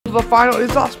The final,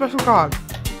 is that a special card?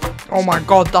 Oh my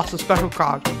god, that's a special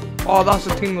card. Oh, that's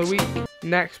a team of the week.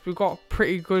 Next, we've got a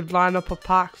pretty good lineup of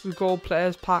packs. The gold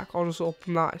players pack, I'll just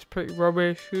open that, it's pretty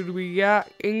rubbish. Who do we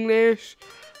get? English,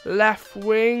 left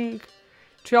wing,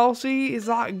 Chelsea, is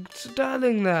that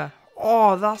Sterling there?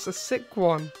 Oh, that's a sick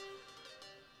one.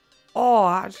 Oh,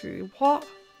 actually, what?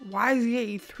 Why is he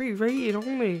 83 rated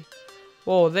only?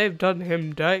 Whoa, they've done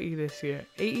him dirty this year.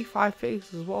 85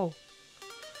 face as well.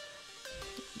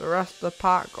 The rest of the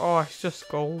pack, oh, it's just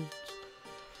gold.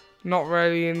 Not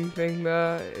really anything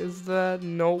there, is there?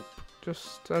 Nope.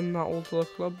 Just send that all to the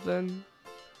club then.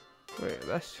 Wait,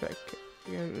 let's check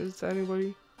again. Is there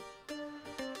anybody?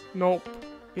 Nope.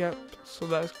 Yep. So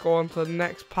let's go on to the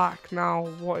next pack now.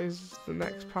 What is the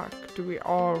next pack? Do we?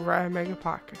 Oh, rare mega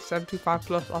pack. 75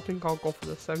 plus. I think I'll go for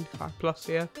the 75 plus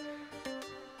here.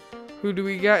 Who do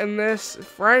we get in this?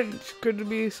 French. Could it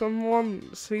be someone?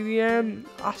 CDM.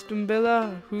 Aston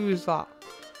Villa. Who is that?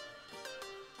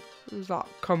 Who's that?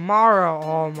 Kamara.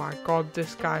 Oh my god,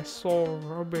 this guy's so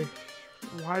rubbish.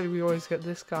 Why do we always get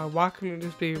this guy? Why couldn't it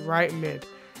just be right mid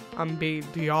and be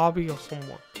Diaby or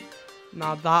someone?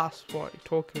 Now that's what you're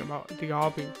talking about,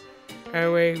 Diaby.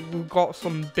 Anyway, we've got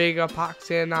some bigger packs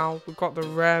here now. We've got the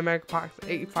rare mega packs,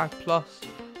 85 plus.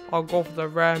 I'll go for the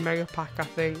rare mega pack, I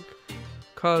think,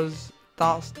 because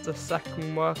that's the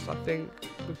second worst, I think,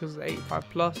 because it's 85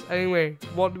 plus. Anyway,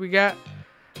 what do we get?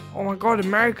 Oh my god,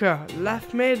 America,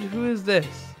 left mid, who is this?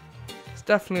 It's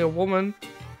definitely a woman.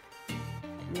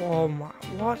 Oh my,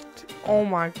 what? Oh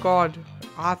my god,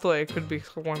 I thought it could be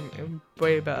someone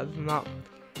way better than that.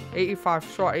 85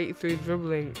 shot, 83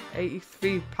 dribbling,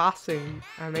 83 passing,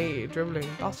 and 80 dribbling.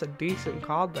 That's a decent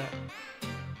card there.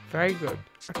 Very good.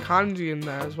 A kanji in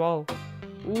there as well.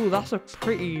 Ooh, that's a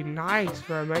pretty nice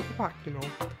rare mega pack, you know.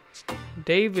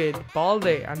 David,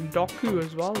 Balde, and Doku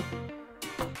as well.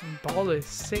 Ball is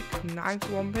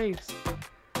 691 pace.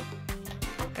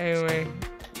 Anyway,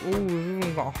 ooh, we've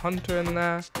even got a hunter in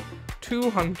there.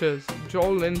 2 hunters.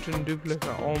 Joel Linton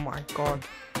duplicate. Oh my god.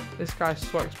 This guy's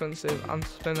so expensive. And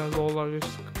spinners all are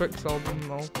just quick sell them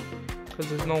though. Because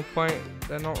there's no point.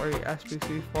 They're not really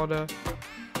SBC fodder.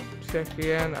 Check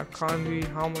again. A kanji.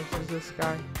 How much is this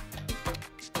guy?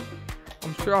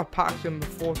 I'm sure I packed him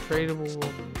before tradable.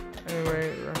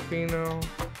 Anyway, Rapino.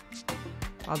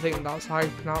 I think that's how you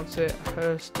pronounce it.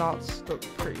 Her stats look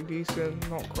pretty decent.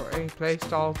 Not got any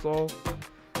playstyles though.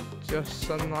 Just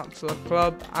send that to the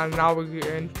club. And now we get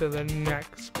into the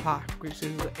next pack, which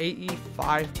is the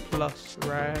 85 plus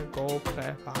rare gold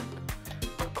player pack.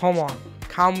 Come on,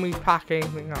 can we pack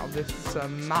anything out of this? It's a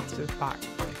massive pack.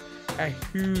 A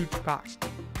huge pack.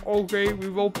 Okay,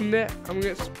 we've opened it. And we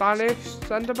get Spanish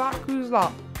centre back. Who's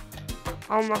that?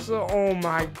 Oh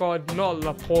my god, not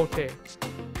Laporte.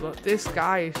 But this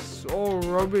guy is so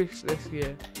rubbish this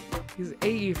year. He's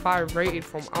 85 rated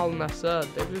from Al Nassr.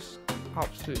 They've just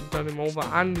absolutely done him over.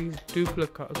 And he's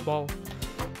duplicate as well.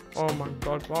 Oh my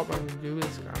god, what am I going to do with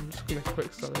this guy? I'm just going to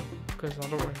quick sell him because I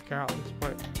don't really care at this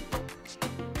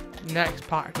point. Next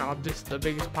pack now. This is the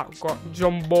biggest pack. We've got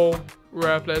Jumbo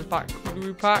rare players pack. Who do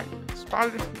we pack?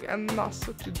 Spanish again. That's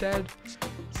such a dead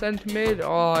centre mid.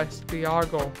 Oh, it's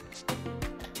Thiago.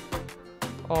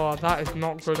 Oh, that is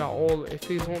not good at all. If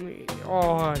he's only...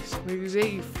 Oh, he's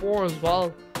 84 as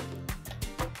well.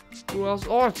 Who else?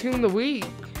 Oh, team of the week.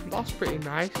 That's pretty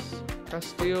nice.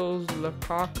 Castillo's,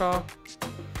 Lukaku.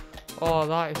 Oh,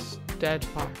 that is dead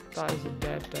pack. That is a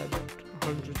dead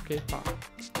 100k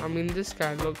pack. I mean, this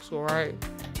guy looks alright.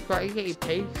 He's got 80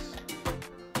 pace.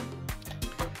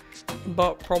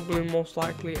 But probably most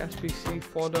likely SBC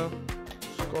fodder.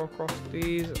 Just go across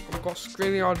these. I've got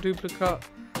Skriniar duplicate.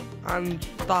 And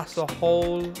that's a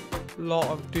whole lot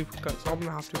of duplicates. So I'm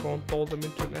gonna have to go and throw them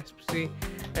into an SPC.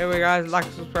 Anyway guys, like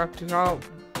and subscribe to the channel.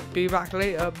 Be back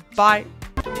later. Bye.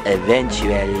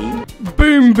 Eventually.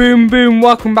 Boom, boom, boom.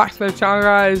 Welcome back to the channel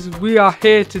guys. We are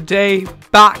here today,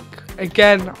 back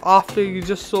again after you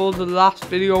just saw the last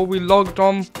video. We logged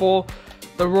on for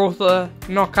the Rother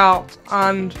knockout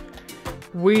and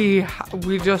we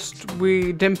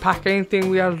didn't pack anything.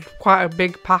 We had quite a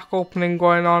big pack opening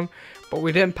going on, but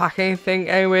we didn't pack anything.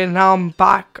 Anyway, now I'm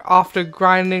back after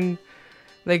grinding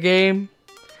the game,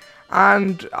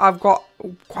 and I've got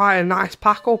quite a nice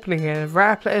pack opening here. A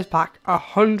rare players pack, a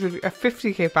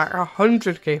 50k pack, a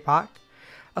 100k pack,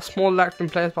 a small electrum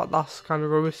players pack, that's kind of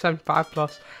rubbish, 75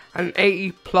 plus, and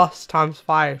 80 plus times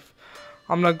 5.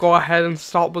 I'm gonna go ahead and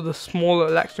start with the smaller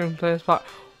electrum players pack.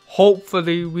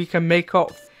 Hopefully we can make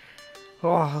up.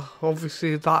 Oh,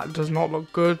 obviously that does not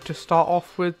look good to start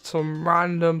off with. Some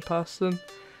random person.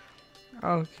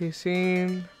 Okay,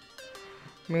 scene.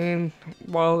 I mean,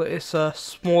 well, it's a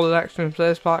small election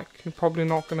players pack. You're probably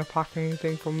not going to pack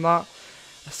anything from that.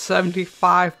 A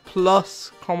 75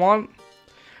 plus, come on.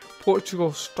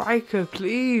 Portugal striker,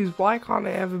 please. Why can't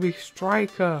it ever be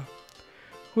striker?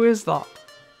 Who is that?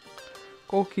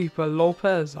 Goalkeeper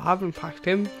Lopez. I haven't packed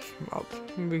him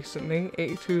recently.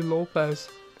 82 Lopez.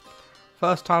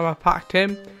 First time I packed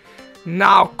him.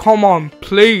 Now, come on,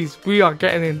 please. We are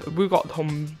getting in. We got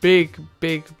some big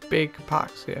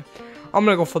packs here. I'm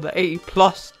gonna go for the 80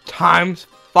 plus times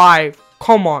 5.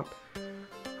 Come on.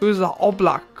 Who's that?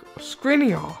 Oblak.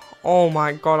 Skriniar. Oh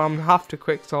my god, I'm gonna have to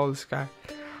quick sell this guy.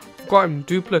 I've got him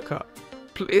duplicate.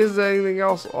 Is there anything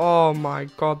else? Oh my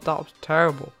god, that was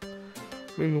terrible. I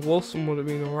mean, Wilson would have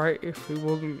been alright if he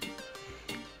wasn't.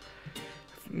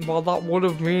 Well, that would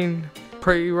have been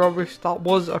pretty rubbish. That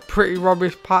was a pretty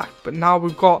rubbish pack, but now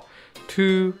we've got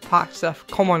 2 packs left.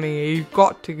 Come on here, you've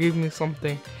got to give me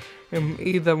something in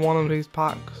either one of these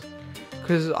packs,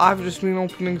 because I've just been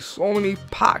opening so many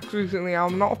packs recently.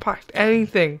 I've not packed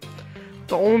anything.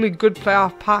 The only good player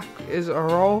I've packed is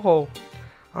Araujo,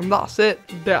 and that's it.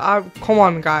 Come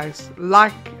on guys,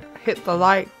 hit the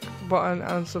like button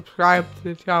and subscribe to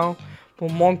the channel for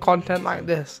more content like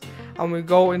this, and we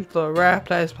go into the rare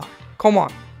players pack. Come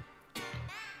on,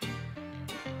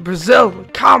 Brazil,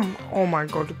 come. Oh my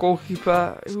god, the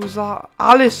goalkeeper, who's that?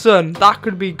 Alisson. That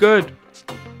could be good.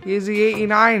 Is he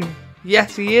 89?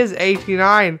 Yes, he is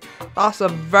 89. That's a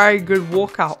very good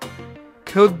walkout.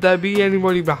 Could there be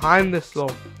anybody behind this though?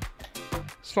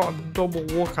 It's not a double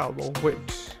walkout though,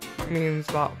 which means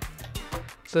that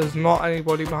there's not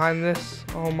anybody behind this.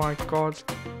 Oh my god.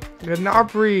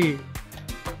 Gnabry.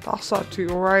 That's actually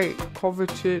alright.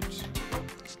 Kovacic.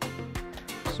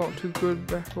 It's not too good.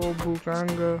 Beko,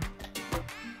 Buganga.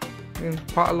 I mean,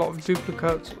 quite a lot of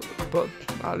duplicates, but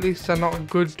at least they're not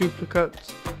good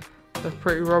duplicates. They're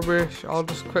pretty rubbish. I'll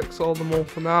just quick sell them all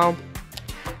for now.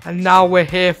 And now we're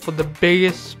here for the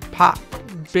biggest pack.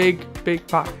 Big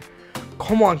pack.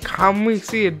 Come on, can we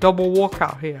see a double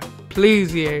walkout here?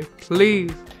 Please, EA,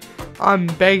 please. I'm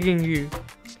begging you.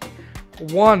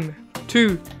 1,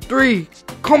 2, 3.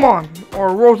 Come on. Or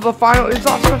a road to the final. Is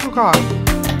that a special card?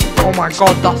 Oh my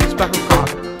god, that's a special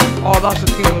card. Oh, that's a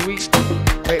team of the week.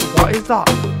 Wait, what is that?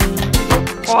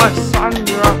 Oh, it's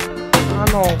Sandra. I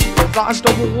know. Is that a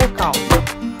double walkout?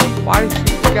 Why did she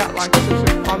get like such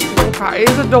a fancy walkout? It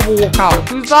is a double walkout.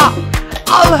 Who's that?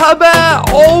 Alhaber.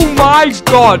 Oh my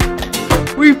god.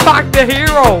 We packed the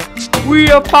hero. We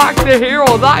have packed the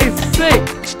hero. That is sick.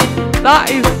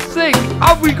 That is sick.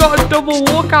 And we got a double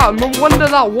walkout. No wonder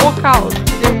that walkout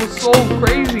game was so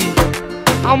crazy.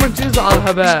 How much is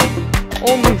Alhaber?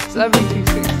 Only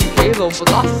 70-60k though, but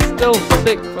that's still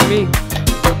sick for me.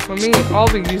 For me, I'll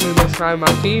be using this guy in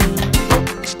my team.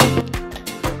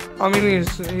 I mean,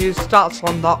 his stats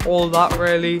on that, all that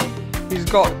really. He's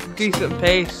got decent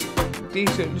pace,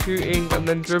 decent shooting, and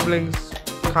then dribbling's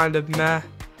kind of meh.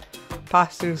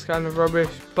 Passing's kind of rubbish,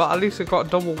 but at least it got a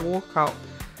double walkout.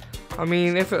 I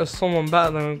mean, if it was someone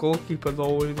better than a goalkeeper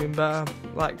though, it would have been better.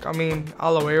 Like, I mean,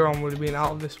 Alawairon would have been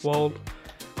out of this world,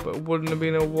 but it wouldn't have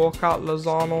been a walkout.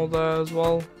 Lozano there as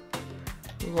well.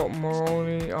 We've got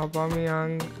Moroni,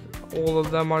 Aubameyang. All of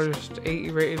them are just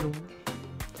 80 rated.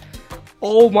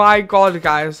 Oh my god,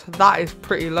 guys, that is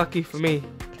pretty lucky for me.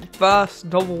 First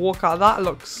double walkout, that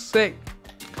looks sick.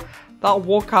 That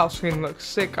walkout screen looks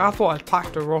sick. I thought I'd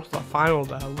packed a road to the final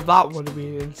there. That would have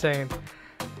been insane.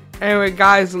 Anyway,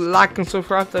 guys, like and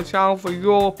subscribe to the channel for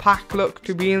your pack look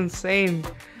to be insane.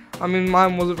 I mean,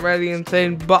 mine wasn't really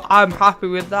insane, but I'm happy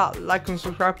with that. Like and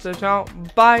subscribe to the channel.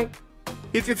 Bye.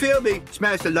 If you feel me,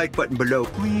 smash the like button below,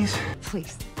 please.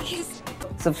 Please.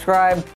 Subscribe.